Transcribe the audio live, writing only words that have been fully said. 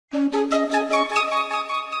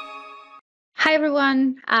Hi,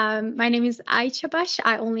 everyone. My name is Ayça Baş.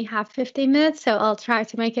 I only have 15 minutes, so I'll try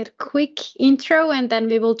to make it a quick intro, and then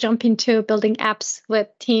we will jump into building apps with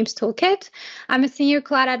Teams Toolkit. I'm a senior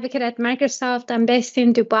cloud advocate at Microsoft. I'm based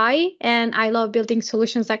in Dubai, and I love building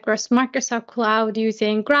solutions across Microsoft Cloud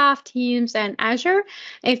using Graph, Teams, and Azure.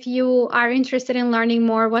 If you are interested in learning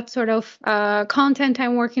more what sort of content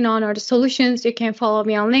I'm working on or the solutions, you can follow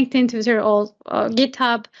me on LinkedIn, Twitter, or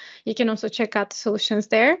GitHub. You can also check out the solutions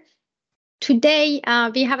there. Today,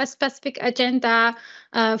 we have a specific agenda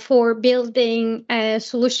for building a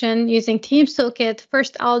solution using Teams Toolkit.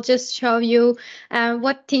 First, I'll just show you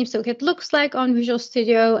what Teams Toolkit looks like on Visual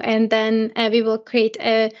Studio, and then we will create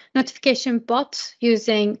a notification bot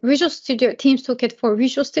using Visual Studio, Teams Toolkit for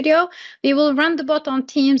Visual Studio. We will run the bot on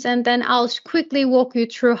Teams, and then I'll quickly walk you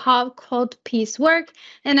through how code piece work,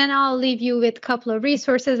 and then I'll leave you with a couple of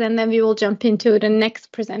resources, and then we will jump into the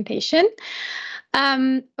next presentation.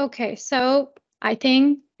 Okay, so I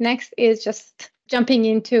think next is just jumping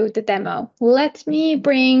into the demo. Let me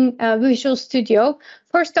bring Visual Studio.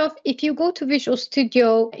 First off, if you go to Visual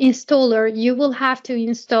Studio installer, you will have to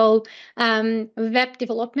install web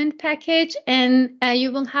development package, and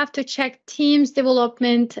you will have to check Teams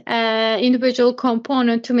development individual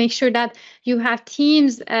component to make sure that you have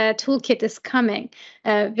Teams toolkit is coming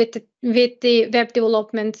with the web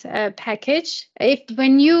development package.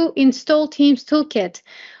 When you install Teams toolkit,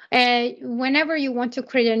 whenever you want to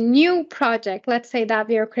create a new project, let's say that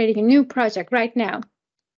we are creating a new project right now.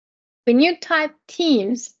 When you type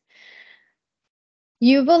Teams,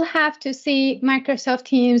 you will have to see Microsoft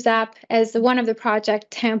Teams app as one of the project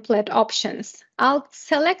template options. I'll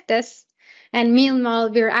select this, and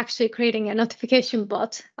meanwhile, we're actually creating a notification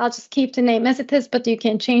bot. I'll just keep the name as it is, but you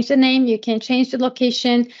can change the name, you can change the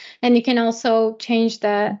location, and you can also change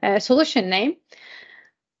the solution name.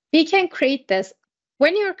 We can create this.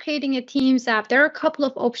 When you're creating a Teams app, there are a couple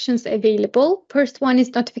of options available. First one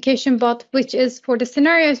is notification bot, which is for the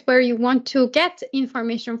scenarios where you want to get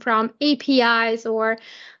information from APIs, or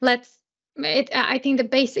I think the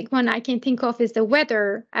basic one I can think of is the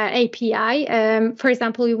weather API. For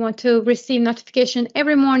example, you want to receive notification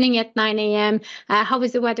every morning at 9 a.m. How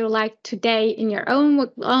is the weather like today in your own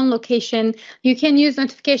location? You can use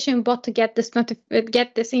notification bot to get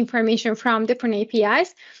this information from different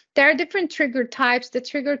APIs. There are different trigger types. The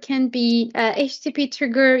trigger can be HTTP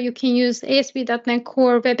trigger. You can use ASP.NET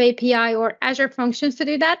Core, Web API, or Azure Functions to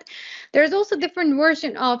do that. There's also different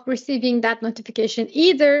version of receiving that notification,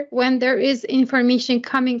 either when there is information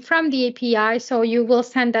coming from the API, so you will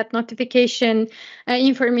send that notification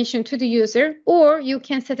information to the user, or you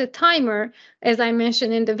can set a timer, as I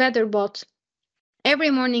mentioned in the weather bot.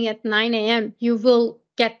 Every morning at 9 a.m., you will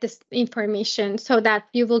get this information so that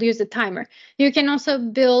you will use the timer. You can also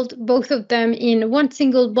build both of them in one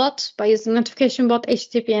single bot by using notification bot,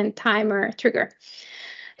 HTTP, and timer trigger.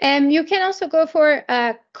 You can also go for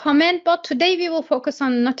a comment bot. Today we will focus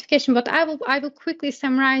on notification bot. I will quickly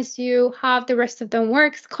summarize you how the rest of them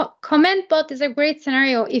works. Comment bot is a great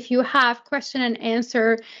scenario if you have question and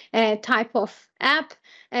answer type of app.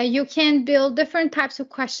 You can build different types of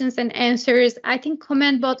questions and answers. I think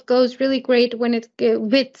comment bot goes really great when it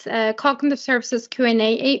with Cognitive Services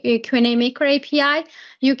Q&A Maker API.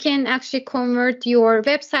 You can actually convert your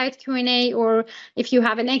website Q&A, or if you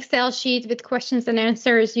have an Excel sheet with questions and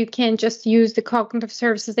answers, you can just use the Cognitive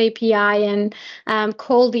Services API and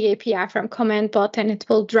call the API from comment bot, and it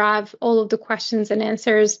will drive all of the questions and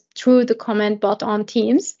answers through the comment bot on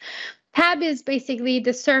Teams. Tab is basically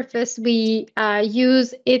the surface we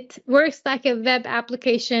use. It works like a web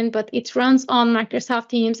application, but it runs on Microsoft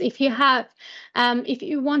Teams. If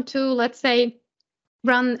you want to, let's say,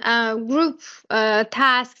 run group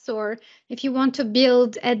tasks, or if you want to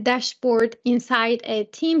build a dashboard inside a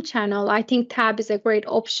team channel, I think Tab is a great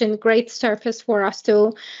option, great surface for us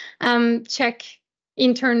to check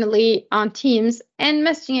internally on Teams. And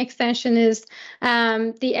messaging extension is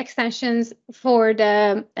the extensions for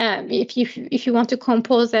the if you want to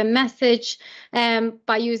compose a message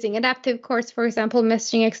by using adaptive cards, for example,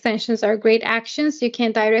 messaging extensions are great actions. You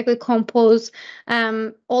can directly compose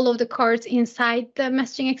all of the cards inside the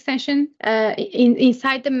messaging extension,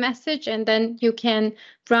 inside the message, and then you can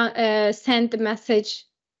send the message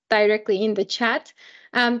directly in the chat.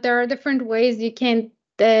 There are different ways you can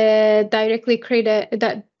directly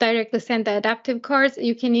send the adaptive cards.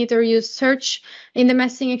 You can either use search in the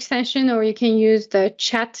messaging extension, or you can use the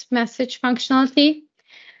chat message functionality.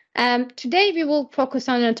 Today we will focus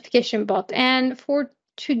on notification bot, and for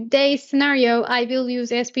today's scenario I will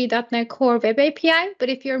use ASP.NET Core Web API, but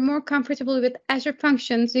if you're more comfortable with Azure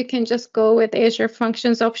Functions, you can just go with Azure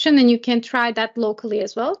Functions option, and you can try that locally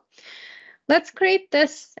as well. let's create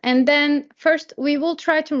this. And then first we will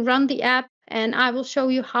try to run the app, and I will show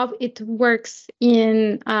you how it works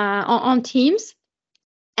on Teams.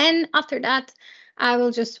 And after that, I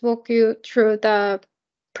will just walk you through the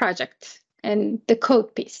project and the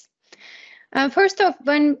code piece. First off,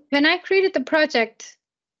 when I created the project,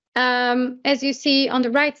 as you see on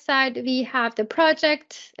the right side, we have the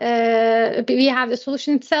project, we have the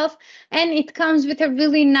solution itself, and it comes with a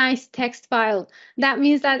really nice text file. That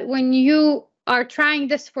means that when you are trying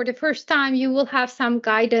this for the first time, you will have some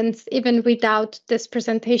guidance even without this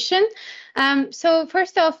presentation. So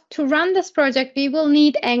first off, to run this project, we will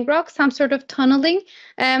need ngrok, some sort of tunneling.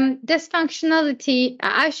 This functionality,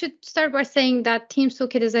 I should start by saying that Teams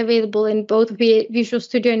Toolkit is available in both Visual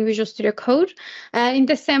Studio and Visual Studio Code. In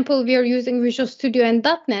this sample, we are using Visual Studio and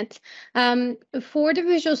 .NET. For the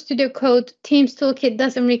Visual Studio Code, Teams Toolkit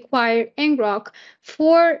doesn't require ngrok.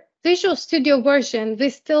 For Visual Studio version,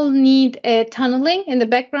 we still need a tunneling in the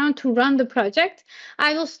background to run the project.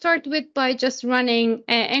 I will start by just running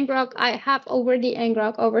ngrok. I have already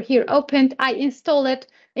ngrok over here opened. I install it.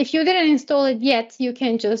 If you didn't install it yet, you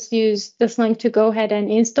can just use this link to go ahead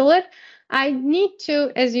and install it. I need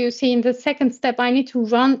to, as you see in the second step, I need to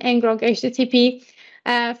run ngrok HTTP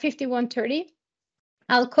 5130.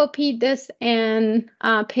 I'll copy this and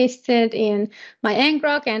paste it in my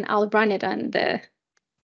ngrok, and I'll run it on the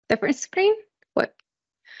different screen. What?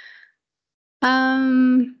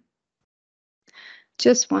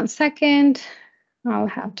 Just 1 second. I'll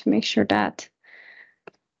have to make sure that.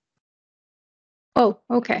 Oh,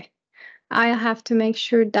 okay. I have to make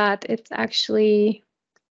sure that it's actually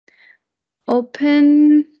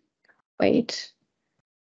open. Wait.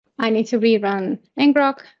 I need to rerun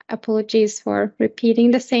ngrok. Apologies for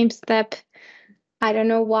repeating the same step. I don't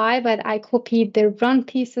know why, but I copied the run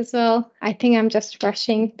piece as well. I think I'm just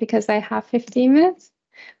rushing because I have 15 minutes.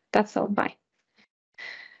 That's all fine.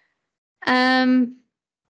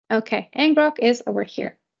 Okay, ngrok is over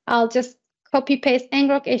here. I'll just copy paste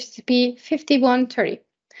ngrok HTTP 5130.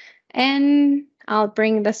 And I'll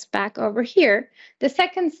bring this back over here. The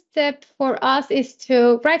second step for us is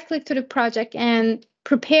to right click to the project and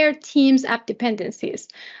prepare Teams app dependencies.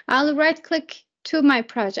 I'll right click to my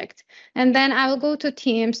project, and then I will go to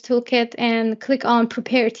Teams Toolkit and click on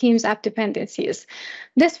Prepare Teams App Dependencies.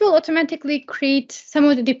 This will automatically create some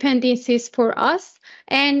of the dependencies for us.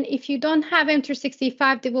 And if you don't have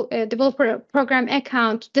M365 developer program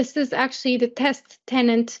account, this is actually the test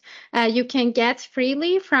tenant you can get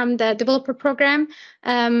freely from the developer program.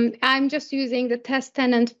 I'm just using the test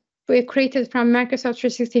tenant we created from Microsoft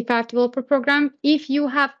 365 developer program. If you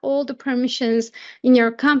have all the permissions in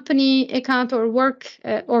your company account or work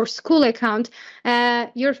or school account,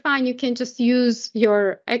 you're fine. You can just use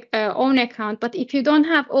your own account. But if you don't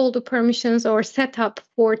have all the permissions or setup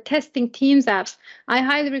for testing Teams apps, I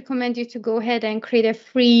highly recommend you to go ahead and create a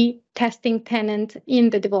free testing tenant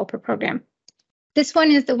in the developer program. This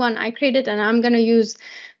one is the one I created, and I'm going to use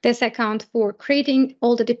this account for creating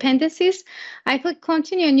all the dependencies. I click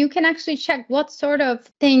continue, and you can actually check what sort of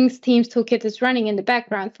things Teams Toolkit is running in the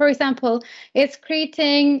background. For example, it's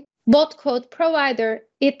creating bot code provider.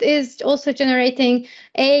 It is also generating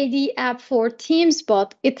AAD app for Teams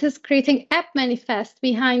bot. It is creating app manifest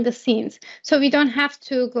behind the scenes. So we don't have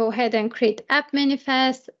to go ahead and create app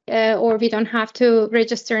manifest, or we don't have to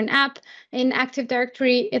register an app in Active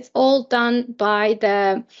Directory. It's all done by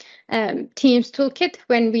the Teams Toolkit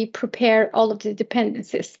when we prepare all of the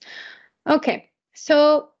dependencies. Okay,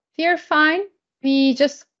 so we're fine. We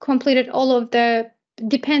just completed all of the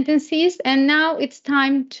dependencies, and now it's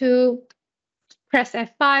time to press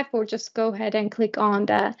F5 or just go ahead and click on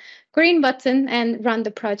the green button and run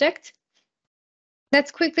the project.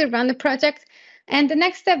 Let's quickly run the project. And the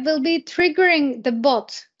next step will be triggering the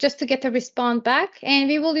bot just to get a response back. And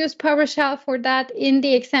we will use PowerShell for that. In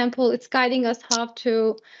the example, it's guiding us how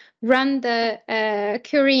to run the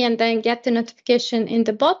query and then get the notification in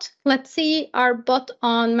the bot. Let's see our bot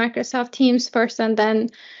on Microsoft Teams first, and then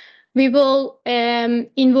we will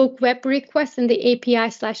invoke web request in the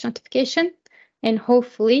API/notification and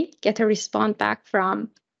hopefully get a response back from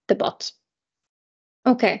the bot.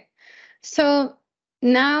 Okay, so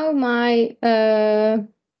now my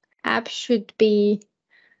app should be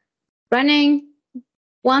running.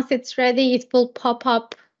 Once it's ready, it will pop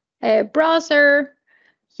up a browser.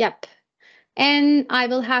 Yep. And I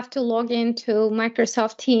will have to log into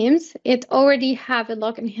Microsoft Teams. It already have a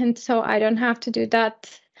login hint, so I don't have to do that.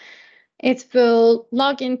 It will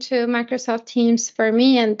log into Microsoft Teams for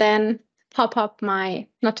me and then pop up my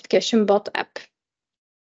notification bot app.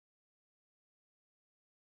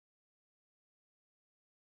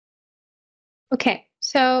 Okay,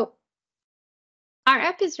 so our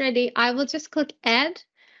app is ready, I will just click add,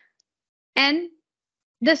 and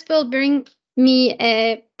this will bring me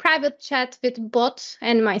a private chat with bot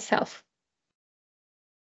and myself.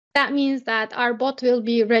 That means that our bot will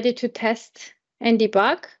be ready to test and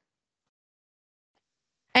debug.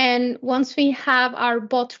 And once we have our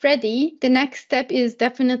bot ready, the next step is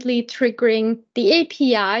definitely triggering the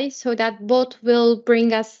API so that bot will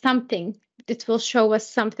bring us something. It will show us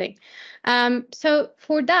something. So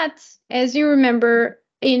for that, as you remember,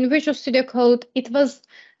 in Visual Studio Code, it was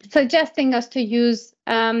suggesting us to use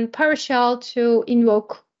PowerShell to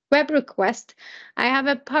invoke web request. I have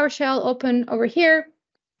a PowerShell open over here.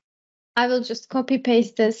 I will just copy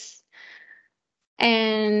paste this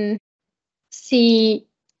and see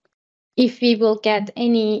if we will get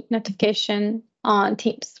any notification on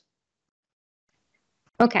Teams.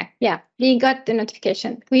 Okay, yeah, we got the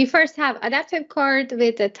notification. We first have adaptive card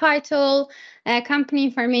with a title, company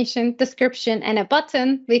information, description, and a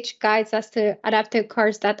button, which guides us to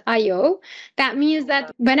adaptivecards.io. That means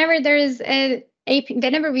that whenever there is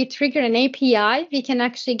whenever we trigger an API, we can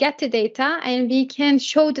actually get the data and we can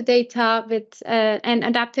show the data with an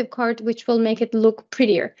adaptive card, which will make it look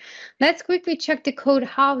prettier. Let's quickly check the code,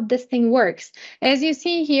 how this thing works. As you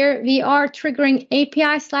see here, we are triggering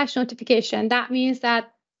API/notification. That means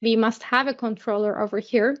that we must have a controller over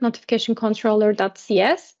here, notification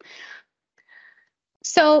controller.cs.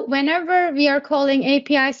 So whenever we are calling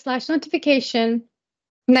API/notification,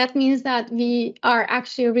 that means that we are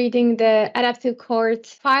actually reading the adaptive card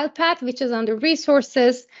file path, which is under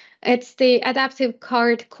resources. It's the adaptive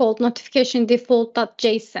card called notification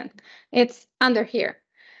default.json. It's under here.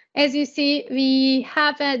 As you see, we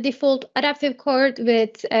have a default adaptive card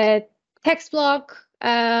with a text block,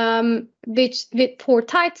 for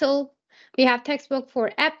title. We have text block for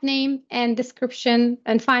app name and description.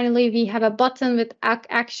 And finally, we have a button with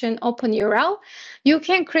action open URL. You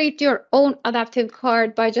can create your own adaptive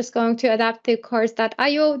card by just going to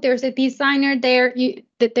adaptivecards.io. There's a designer there.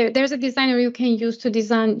 There's a designer you can use to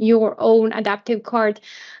design your own adaptive card,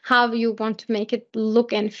 how you want to make it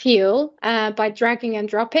look and feel by dragging and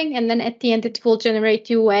dropping. And then at the end, it will generate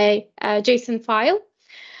you a JSON file.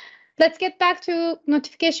 Let's get back to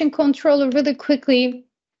notification controller really quickly.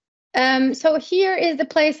 So here is the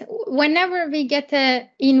place, whenever we get an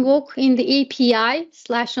invoke in the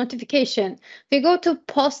API/notification, we go to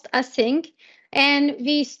post async and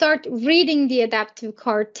we start reading the adaptive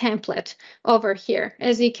card template over here.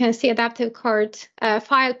 As you can see, adaptive card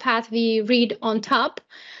file path we read on top.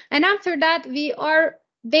 And after that, we are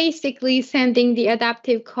basically sending the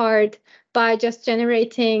adaptive card by just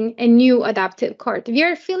generating a new adaptive card. We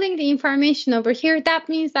are filling the information over here. That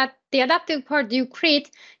means that the adaptive card you create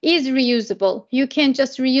is reusable. You can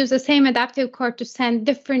just reuse the same adaptive card to send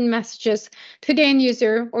different messages to the end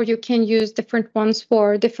user, or you can use different ones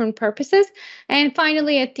for different purposes. And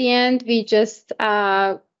finally, at the end, we just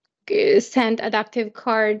send adaptive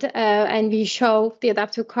card and we show the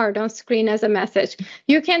adaptive card on screen as a message.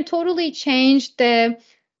 You can totally change the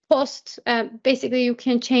post, basically you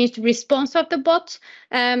can change the response of the bot.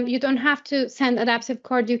 You don't have to send adaptive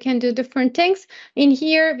card, you can do different things. In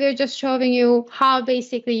here, we're just showing you how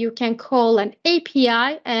basically you can call an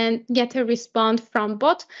API and get a response from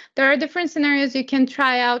bot. There are different scenarios you can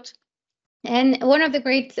try out. And one of the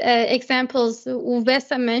great examples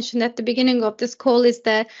Uvesa mentioned at the beginning of this call is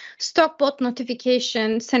the stock bot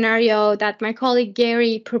notification scenario that my colleague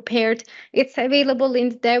Gary prepared. It's available in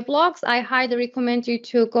the devlogs. I highly recommend you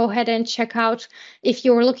to go ahead and check out if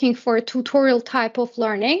you're looking for a tutorial type of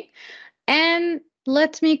learning. And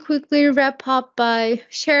let me quickly wrap up by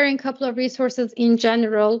sharing a couple of resources in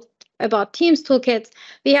general about Teams Toolkit.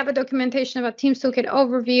 We have a documentation about Teams Toolkit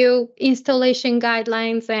overview, installation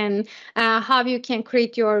guidelines, and how you can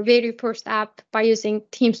create your very first app by using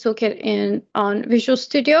Teams Toolkit on Visual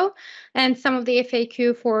Studio, and some of the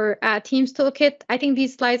FAQ for Teams Toolkit. I think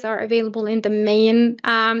these slides are available in the main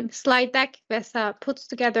slide deck Vesa puts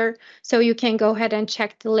together, so you can go ahead and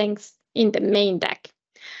check the links in the main deck.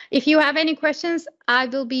 If you have any questions, I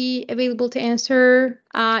will be available to answer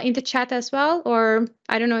in the chat as well, or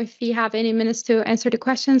I don't know if we have any minutes to answer the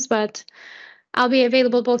questions, but I'll be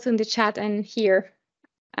available both in the chat and here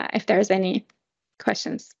if there's any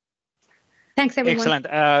questions. Thanks, everyone.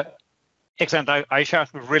 Excellent, Ayça,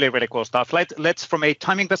 really, really cool stuff. Let's, from a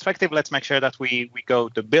timing perspective, let's make sure that we go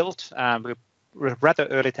to build. We're rather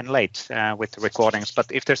early than late with the recordings, but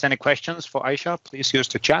if there's any questions for Ayça, please use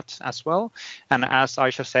the chat as well. And as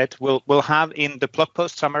Ayça said, we'll have in the blog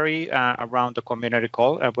post summary around the community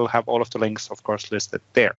call, we'll have all of the links, of course, listed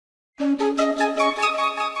there.